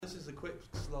quick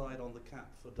slide on the CAP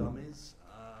for dummies.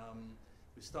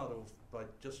 We start off by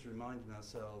just reminding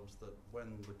ourselves that when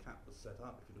the CAP was set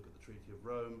up, if you look at the Treaty of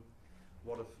Rome,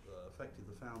 what affected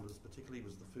the founders particularly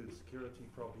was the food security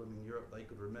problem in Europe. They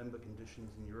could remember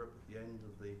conditions in Europe at the end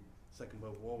of the Second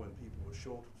World War when people were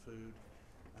short of food,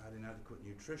 had inadequate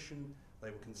nutrition.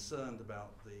 They were concerned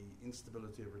about the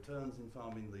instability of returns in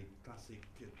farming, the classic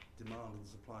demand and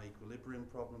supply equilibrium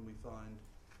problem we find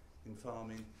in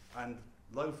farming, and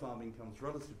low farm incomes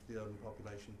relative to the urban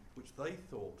population, which they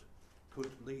thought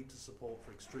could lead to support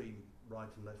for extreme right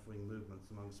and left wing movements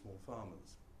among small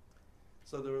farmers.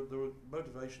 So there were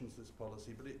motivations to this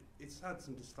policy, but it's had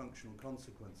some dysfunctional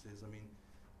consequences. I mean,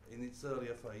 in its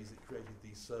earlier phase, it created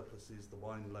these surpluses, the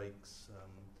wine lakes,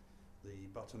 the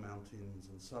butter mountains,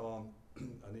 and so on.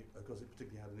 And of course, it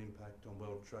particularly had an impact on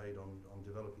world trade, on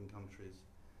developing countries,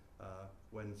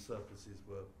 when surpluses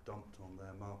were dumped on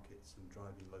their markets and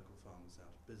driving local farmers out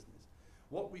of business.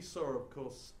 What we saw, of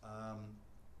course,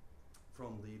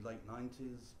 from the late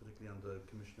 90s, particularly under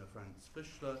Commissioner Franz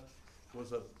Fischler,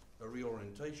 was a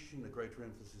reorientation, a greater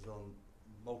emphasis on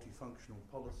multifunctional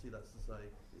policy. That's to say,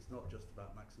 it's not just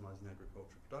about maximising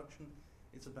agricultural production,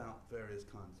 it's about various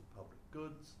kinds of public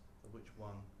goods, of which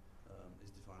one is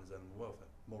defined as animal welfare.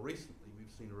 More recently,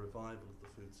 we've seen a revival of the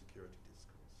food security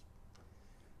discourse.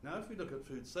 Now, if we look at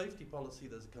food safety policy,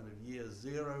 there's a kind of year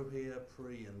zero here,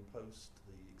 pre and post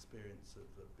the experience of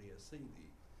BSE.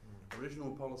 The original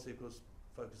policy, of course,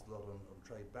 focused a lot on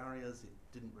trade barriers. It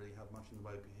didn't really have much in the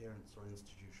way of coherence or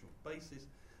institutional basis.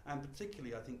 And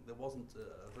particularly, I think there wasn't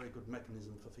a very good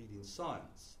mechanism for feeding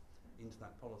science into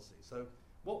that policy. So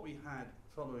what we had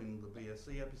following the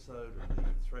BSE episode and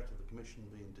the threat of the Commission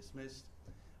being dismissed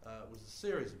was a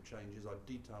series of changes. I've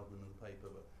detailed them in the paper,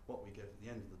 but what we get at the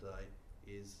end of the day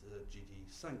is GD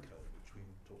Sanko, which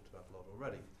we've talked about a lot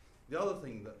already. The other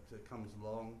thing that comes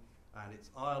along, and it's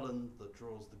Ireland that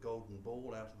draws the golden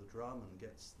ball out of the drum and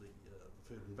gets the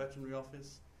Food and Veterinary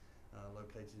Office,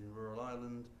 located in rural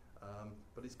Ireland,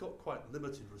 but it's got quite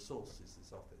limited resources,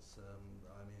 this office.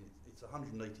 I mean, it's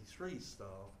 183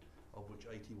 staff, of which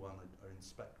 81 are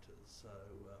inspectors, so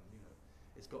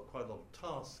it's got quite a lot of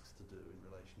tasks to do in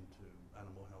relation to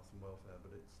animal health and welfare,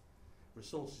 but its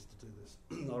resources to do this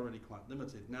are really quite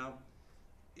limited. Now,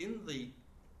 in the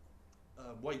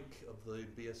wake of the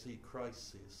BSE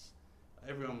crisis,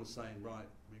 everyone was saying, right,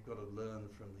 we've got to learn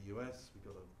from the US, we've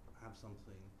got to have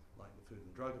something like the Food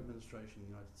and Drug Administration in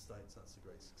the United States. That's a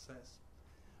great success.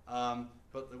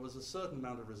 But there was a certain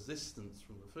amount of resistance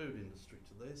from the food industry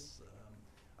to this.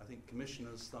 I think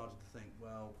commissioners started to think,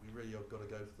 well, we really have got to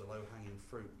go for the low-hanging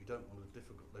fruit. We don't want a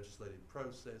difficult legislative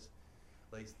process.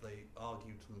 They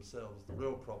argued to themselves the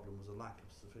real problem was a lack of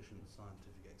sufficient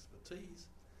scientific expertise.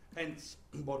 Hence,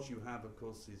 what you have, of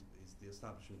course, is the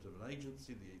establishment of an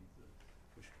agency,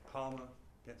 which Palmer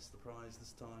gets the prize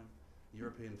this time, the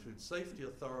European Food Safety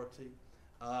Authority.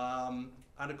 And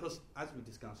of course, as we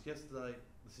discussed yesterday,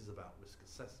 this is about risk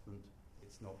assessment.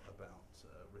 It's not about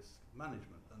risk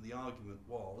management. And the argument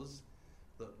was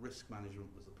that risk management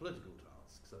was a political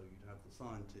task. So you'd have the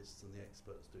scientists and the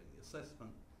experts doing the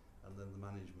assessment, and then the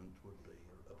management would be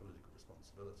a political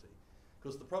responsibility.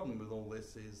 Because the problem with all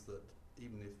this is that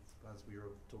even if, as we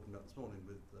were talking about this morning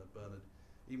with Bernard,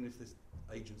 even if this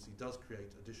agency does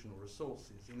create additional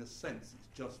resources, in a sense it's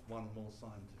just one more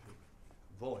scientific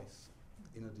voice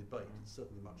in a debate. It's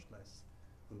certainly much less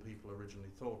than people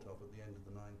originally thought of at the end of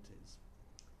the 90s.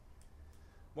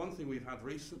 One thing we've had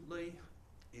recently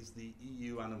is the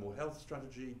EU Animal Health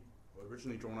Strategy,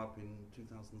 originally drawn up in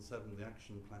 2007. The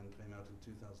action plan came out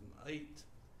in 2008.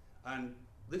 And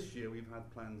this year we've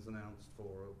had plans announced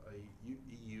for a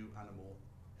EU animal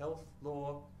health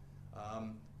law.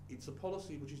 It's a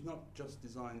policy which is not just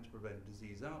designed to prevent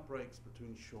disease outbreaks, but to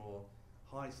ensure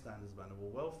high standards of animal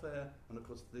welfare. And of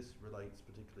course this relates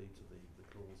particularly to the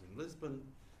clause in Lisbon,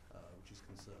 which is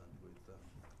concerned with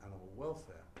animal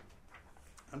welfare.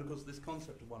 And of course this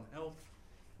concept of One Health,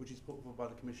 which is put forward by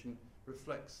the Commission,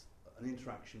 reflects an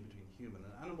interaction between human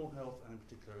and animal health, and in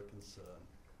particular a concern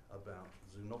about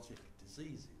zoonotic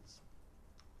diseases.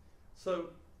 So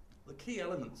the key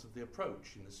elements of the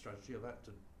approach in this strategy, I've had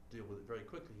to deal with it very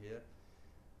quickly here.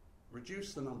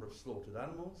 Reduce the number of slaughtered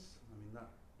animals. I mean, that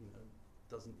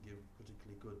doesn't give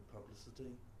particularly good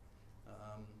publicity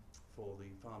for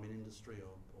the farming industry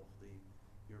or the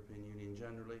European Union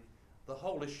generally. The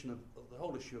whole issue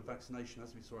of vaccination,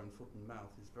 as we saw in foot and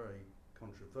mouth, is very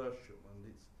controversial,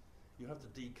 and you have to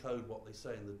decode what they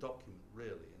say in the document,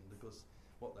 really, and because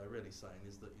what they're really saying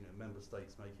is that member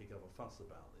states may kick up a fuss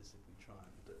about this if we try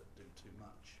and do too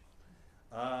much.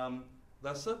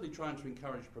 They're certainly trying to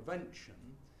encourage prevention,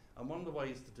 And one of the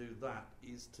ways to do that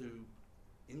is to,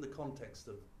 in the context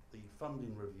of the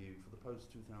funding review for the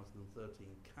post-2013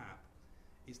 CAP,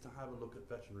 is to have a look at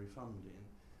veterinary funding.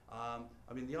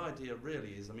 I mean, the idea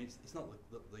really is, I mean, it's not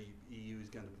that the EU is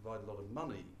going to provide a lot of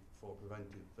money for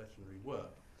preventive veterinary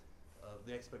work.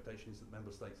 The expectation is that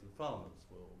member states and farmers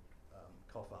will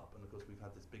cough up, and of course we've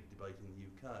had this big debate in the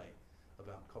UK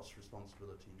about cost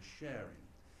responsibility and sharing.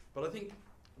 But I think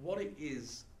what it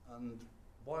is, and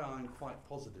why I'm quite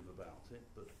positive about it,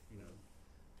 but you know,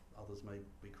 others may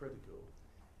be critical,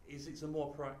 is it's a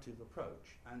more proactive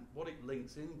approach. And what it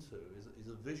links into is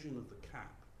a vision of the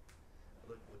CAP.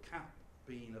 The CAP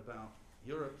being about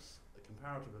Europe's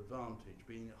comparative advantage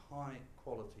being a high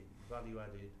quality,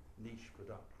 value-added niche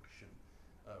production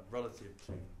relative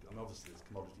to, I mean, obviously there's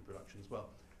commodity production as well.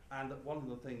 And that one of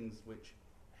the things which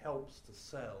helps to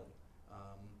sell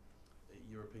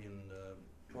European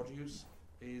produce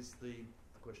is the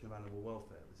question of animal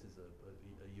welfare. This is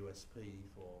a USP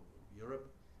for Europe.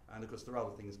 And of course there are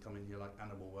other things coming here like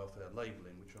animal welfare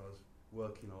labelling, which I was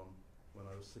working on when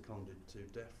I was seconded to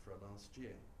DEFRA last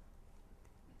year.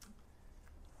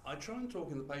 I try and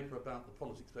talk in the paper about the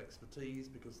politics of expertise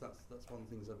because that's one of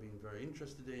the things I've been very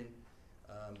interested in.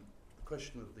 The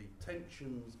question of the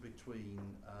tensions between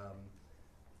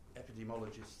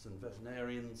epidemiologists and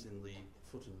veterinarians in the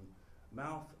foot and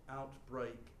mouth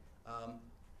outbreak,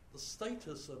 the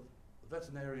status of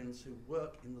veterinarians who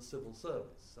work in the civil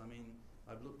service. I mean,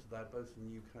 I've looked at that both in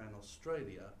the UK and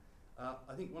Australia.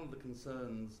 I think one of the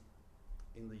concerns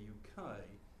in the UK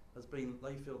has been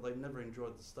they feel they've never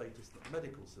enjoyed the status that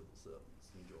medical civil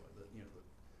servants enjoy, that, you know, the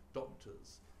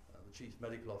doctors, the chief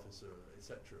medical officer,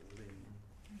 etc. within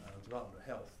Department of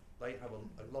Health, they have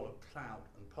a lot of clout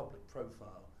and public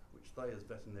profile which they as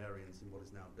veterinarians in what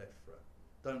is now DEFRA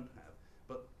don't have.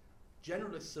 But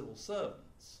generalist civil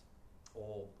servants,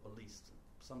 or at least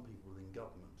some people within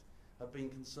government, have been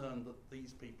concerned that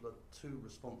these people are too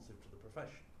responsive to the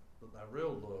profession, that their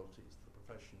real loyalty is to the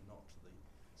profession, not to the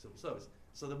civil service.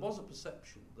 So there was a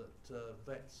perception that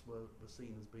vets were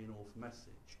seen as being off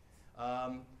message.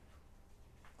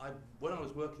 When I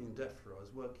was working in DEFRA, I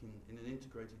was working in an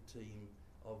integrated team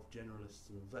of generalists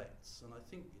and vets, and I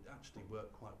think it actually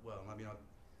worked quite well. And I mean,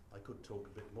 I could talk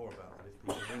a bit more about it if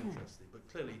people are interested, but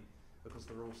clearly, because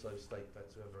there are also state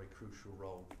vets who have a very crucial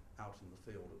role out in the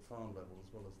field at farm level,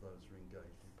 as well as those who are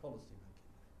engaged in policy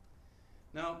making.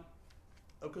 Now,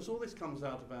 of course, all this comes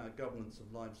out of our Governance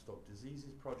of Livestock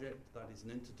Diseases project. That is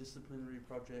an interdisciplinary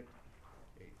project.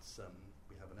 It's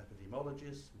we have an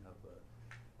epidemiologist, we have a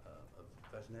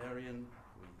veterinarian,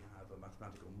 we have a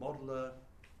mathematical modeller,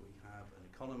 we have an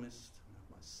economist, we have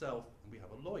myself, and we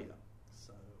have a lawyer.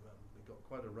 So we've got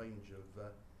quite a range of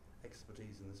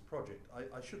expertise in this project.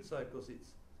 I should say, of course,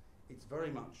 it's very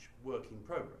much work in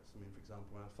progress. I mean, for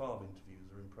example, our farm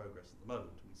interviews are in progress at the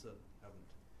moment, and we certainly haven't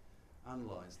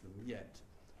analysed them yet.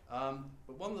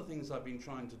 But one of the things I've been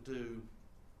trying to do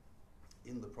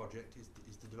in the project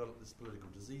is to develop this political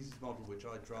diseases model, which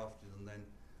I drafted and then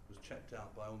was checked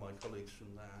out by all my colleagues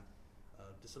from their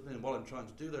discipline. And what I'm trying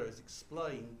to do there is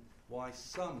explain why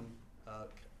some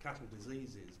cattle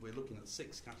diseases, we're looking at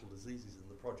 6 cattle diseases in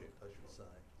the project, I should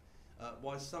say,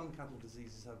 why some cattle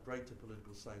diseases have greater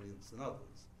political salience than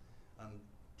others. And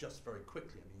just very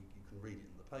quickly, I mean, you can read it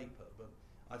in the paper, but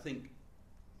I think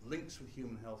links with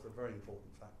human health are a very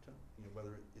important factor. You know,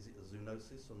 whether is it a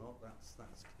zoonosis or not,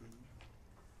 that's key.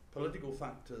 Political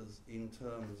factors in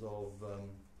terms of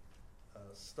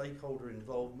stakeholder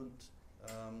involvement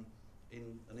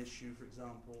in an issue, for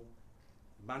example.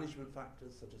 Management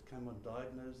factors such as can one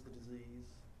diagnose the disease?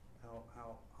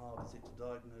 How hard is it to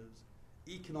diagnose?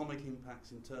 Economic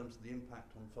impacts in terms of the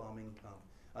impact on farm income.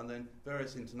 And then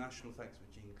various international effects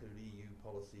which include EU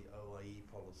policy, OIE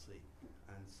policy,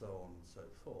 and so on and so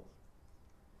forth.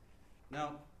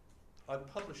 Now, I've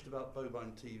published about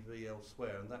bovine TB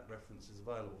elsewhere, and that reference is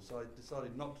available, so I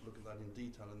decided not to look at that in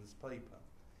detail in this paper.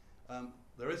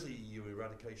 There is a EU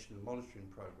eradication and monitoring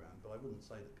programme, but I wouldn't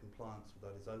say that compliance with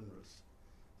that is onerous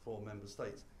for member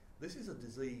states. This is a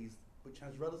disease which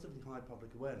has relatively high public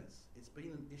awareness. It's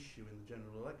been an issue in the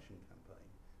general election campaign.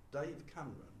 Dave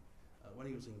Cameron, when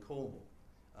he was in Cornwall,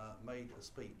 made a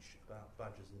speech about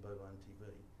badgers and bovine TB,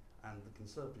 and the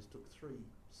Conservatives took 3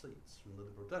 seats from the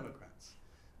Liberal Democrats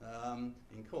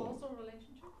in Cornwall. Causal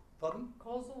relationship? Pardon?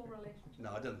 Causal relationship?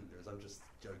 No, I don't think there is. I'm just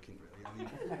joking, really. I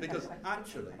mean, because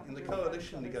actually, in the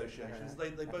coalition negotiations, they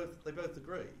both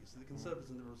agree. So the Conservatives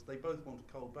and Liberals, they both want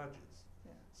to cull badgers.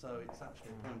 Yeah. So it's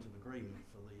actually a point of agreement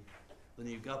for the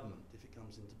new government if it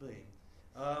comes into being.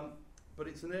 But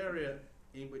it's an area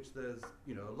in which there's,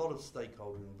 you know, a lot of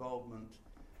stakeholder involvement.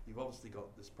 you've obviously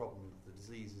got this problem of the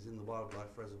diseases in the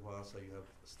wildlife reservoir, so you have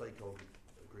stakeholder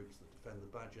groups that defend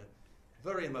the badger,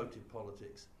 very emotive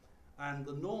politics, and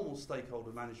the normal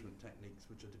stakeholder management techniques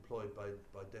which are deployed by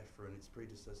DEFRA and its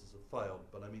predecessors have failed.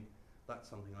 But I mean, that's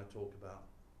something I talk about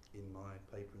in my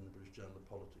paper in the British Journal of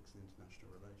Politics and International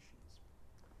Relations.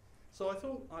 So I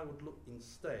thought I would look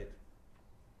instead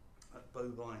at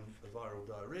bovine viral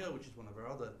diarrhea, which is one of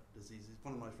our other diseases.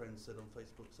 One of my friends said on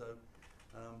Facebook, so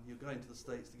you're going to the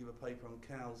States to give a paper on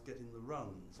cows getting the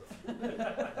runs.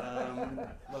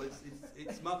 Well,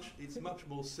 it's much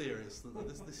more serious than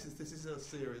this. This is a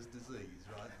serious disease,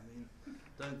 right? I mean,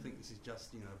 don't think this is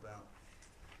just about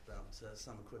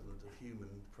some equivalent of human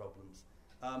problems.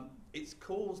 It's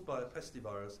caused by a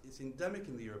pestivirus. It's endemic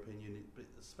in the European Union, but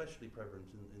especially prevalent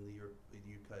in the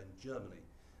UK and Germany.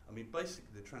 I mean,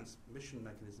 basically the transmission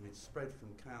mechanism is spread from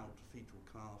cow to fetal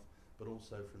calf, but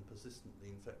also from persistently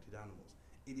infected animals.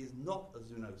 It is not a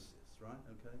zoonosis, right?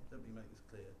 Okay, let me make this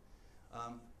clear.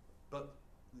 But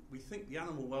we think the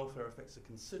animal welfare effects are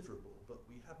considerable, but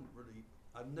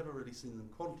I've never really seen them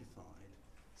quantified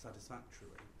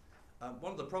satisfactorily.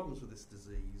 One of the problems with this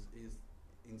disease is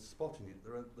in spotting it.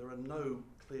 There are no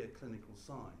clear clinical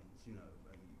signs, and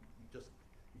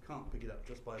you can't pick it up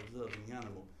just by observing the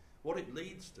animal. What it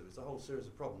leads to is a whole series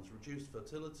of problems: reduced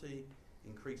fertility,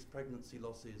 increased pregnancy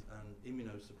losses, and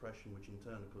immunosuppression, which in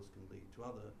turn, of course, can lead to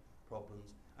other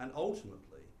problems. And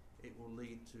ultimately, it will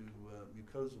lead to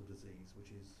mucosal disease, which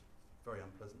is very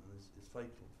unpleasant and is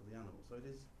fatal for the animal. So it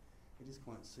is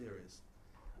quite serious.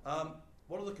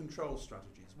 What are the control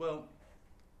strategies? Well,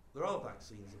 there are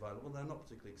vaccines available. They're not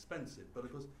particularly expensive, but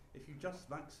of course, if you just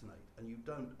vaccinate and you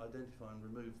don't identify and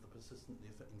remove the persistently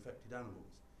infected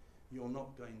animals, you're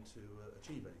not going to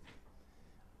achieve anything.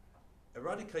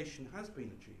 Eradication has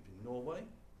been achieved in Norway.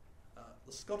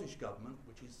 The Scottish government,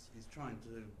 which is trying to,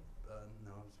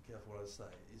 now I have to be careful what I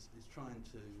say, is trying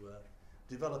to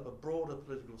develop a broader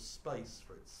political space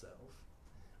for itself,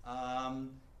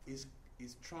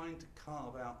 is trying to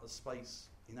carve out a space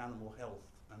in animal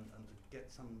health and to get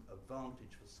some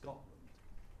advantage for Scotland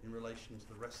in relation to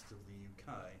the rest of the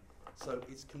UK. So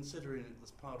it's considering it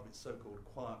as part of its so-called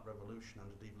quiet revolution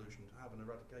under devolution to have an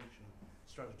eradication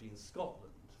strategy in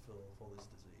Scotland for this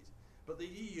disease. But the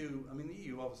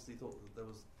EU obviously thought that there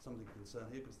was something of concern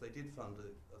here because they did fund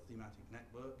a thematic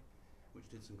network which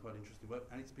did some quite interesting work,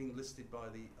 and it's been listed by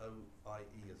the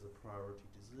OIE as a priority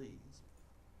disease.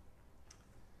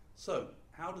 So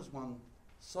how does one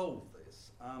solve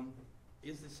this?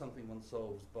 Is this something one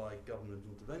solves by government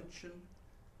intervention?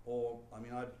 Or,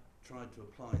 I've tried to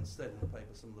apply instead in the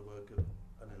paper some of the work of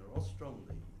Elinor Ostrom,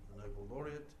 the Nobel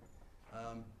laureate.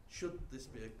 Should this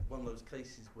be one of those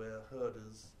cases where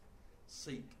herders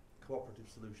seek cooperative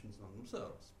solutions among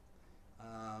themselves?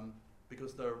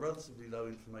 Because there are relatively low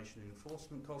information and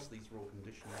enforcement costs. These are all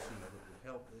conditions that will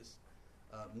help this.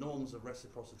 Norms of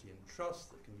reciprocity and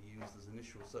trust that can be used as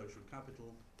initial social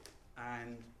capital,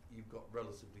 and you've got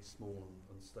relatively small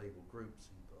and stable groups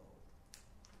involved.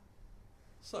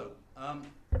 So,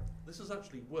 this has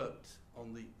actually worked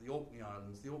on the Orkney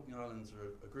Islands. The Orkney Islands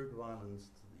are a group of islands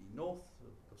to the north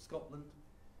of Scotland,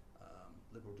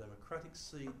 Liberal Democratic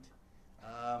seat,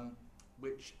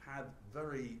 which have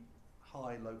very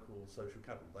high local social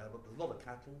capital. They have a lot of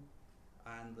cattle,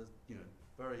 and there's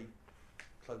very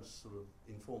close sort of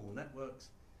informal networks.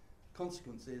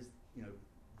 Consequence is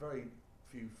very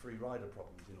few free rider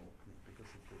problems in Orkney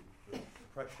because of the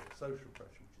pressure, social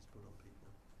pressure, which is put on people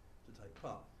to take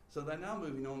part. So they're now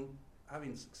moving on,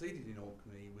 having succeeded in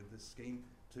Orkney with this scheme,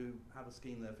 to have a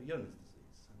scheme there for Jonas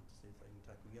disease and to see if they can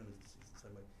tackle Jonas disease the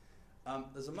same way.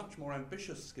 There's a much more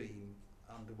ambitious scheme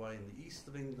underway in the east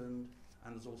of England,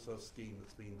 and there's also a scheme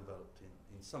that's being developed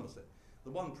in Somerset.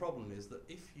 The one problem is that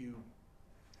if you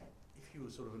were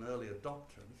sort of an early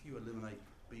adopter, and if you eliminate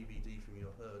BVD from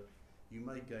your herd, you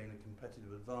may gain a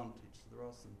competitive advantage. So there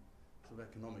are some sort of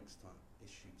economics type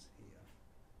issues here.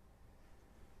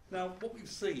 Now, what we've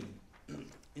seen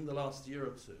in the last year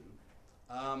or two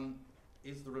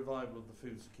is the revival of the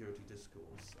food security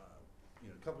discourse.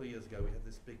 A couple of years ago, we had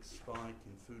this big spike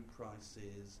in food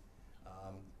prices.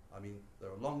 There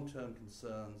are long-term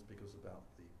concerns because about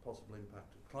the possible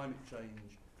impact of climate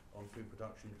change on food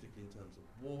production, particularly in terms of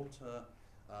water,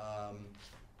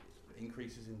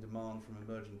 increases in demand from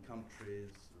emerging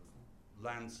countries,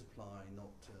 land supply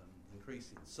not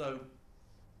increasing. So,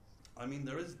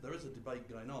 there is a debate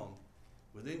going on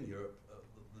within Europe.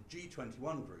 The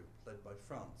G21 group, led by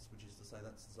France, which is to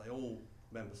say all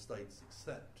member states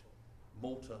except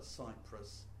Malta,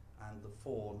 Cyprus, and the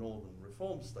 4 northern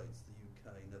reform states, the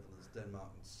UK, Netherlands,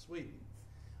 Denmark, and Sweden,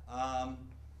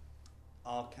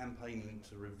 are campaigning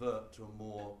to revert to a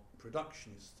more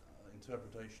productionist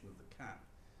interpretation of the cap.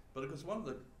 But of course, one of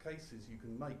the cases you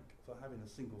can make for having a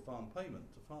single farm payment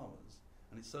to farmers,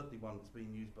 and it's certainly one that's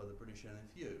being used by the British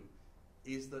NFU,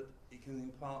 is that it can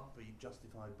in part be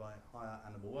justified by higher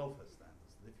animal welfare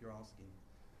standards. That if you're asking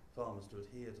farmers to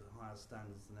adhere to higher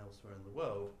standards than elsewhere in the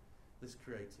world, this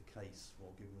creates a case for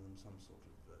giving them some sort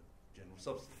of general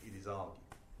subsidy, it is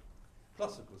argued.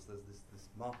 Plus, of course, there's this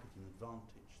marketing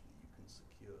advantage that you can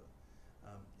secure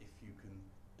if you can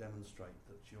demonstrate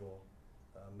that your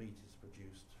meat is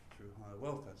produced through higher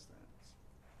welfare standards.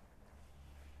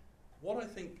 What I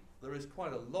think there is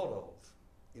quite a lot of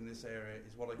in this area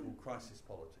is what I call crisis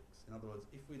politics. In other words,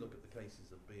 if we look at the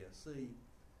cases of BSE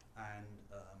and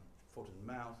foot and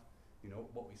mouth,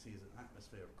 what we see is an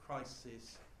atmosphere of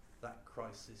crisis. That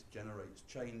crisis generates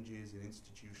changes in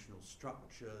institutional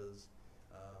structures,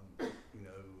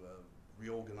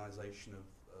 reorganisation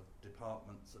of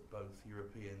departments at both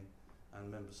European and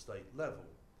member state level.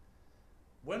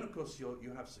 When, of course,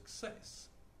 you have success,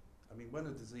 when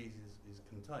a disease is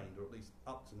contained, or at least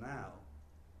up to now,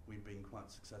 we've been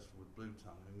quite successful with blue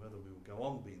tongue. Whether we will go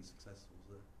on being successful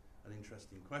is an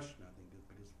interesting question, I think,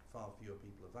 because far fewer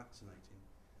people are vaccinating.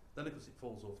 Then, of course, it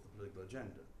falls off the political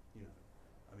agenda.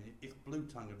 If blue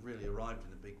tongue had really arrived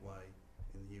in a big way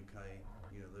in the UK,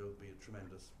 there would be a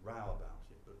tremendous row about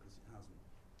it, but because it hasn't.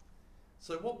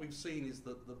 So what we've seen is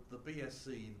that the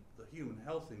BSE, the human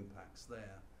health impacts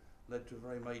there, led to a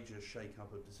very major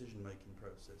shake-up of decision-making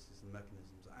processes and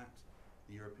mechanisms at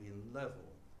the European level.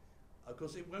 Of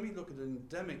course, when we look at an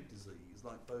endemic disease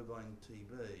like bovine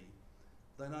TB,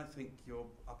 then I think you're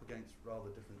up against rather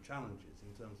different challenges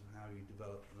in terms of how you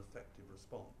develop an effective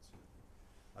response.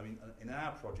 In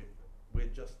our project, we're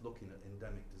just looking at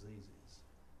endemic diseases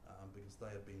because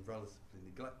they have been relatively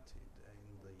neglected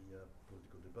in the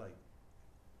political debate.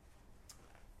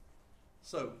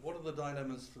 So, what are the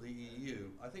dilemmas for the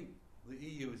EU? I think the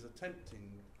EU is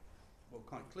attempting,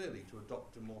 quite clearly, to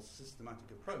adopt a more systematic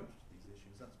approach to these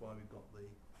issues. That's why we've got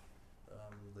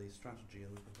the strategy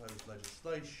and the proposed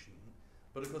legislation.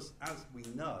 But of course, as we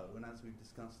know, and as we've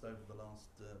discussed over the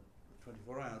last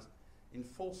 24 hours,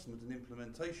 enforcement and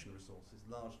implementation resources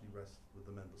largely rest with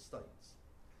the member states.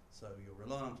 So you're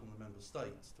reliant on the member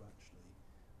states to actually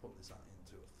put this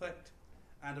into effect.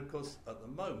 And of course, at the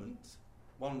moment,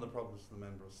 one of the problems for the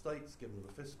member states, given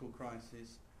the fiscal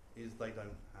crisis, is they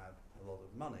don't have a lot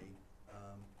of money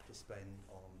to spend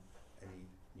on any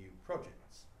new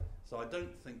projects. So I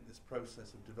don't think this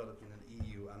process of developing an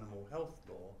EU animal health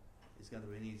law is going to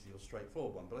be an easy or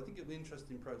straightforward one. But I think it'll be an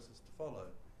interesting process to follow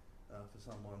for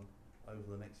someone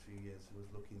over the next few years who was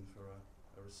looking for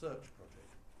a research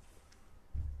project.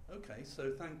 Okay,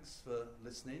 so thanks for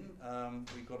listening.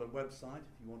 We've got a website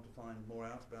if you want to find more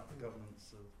out about the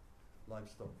Governance of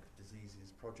Livestock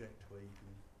Diseases project, where you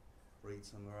can read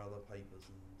some of our other papers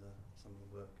and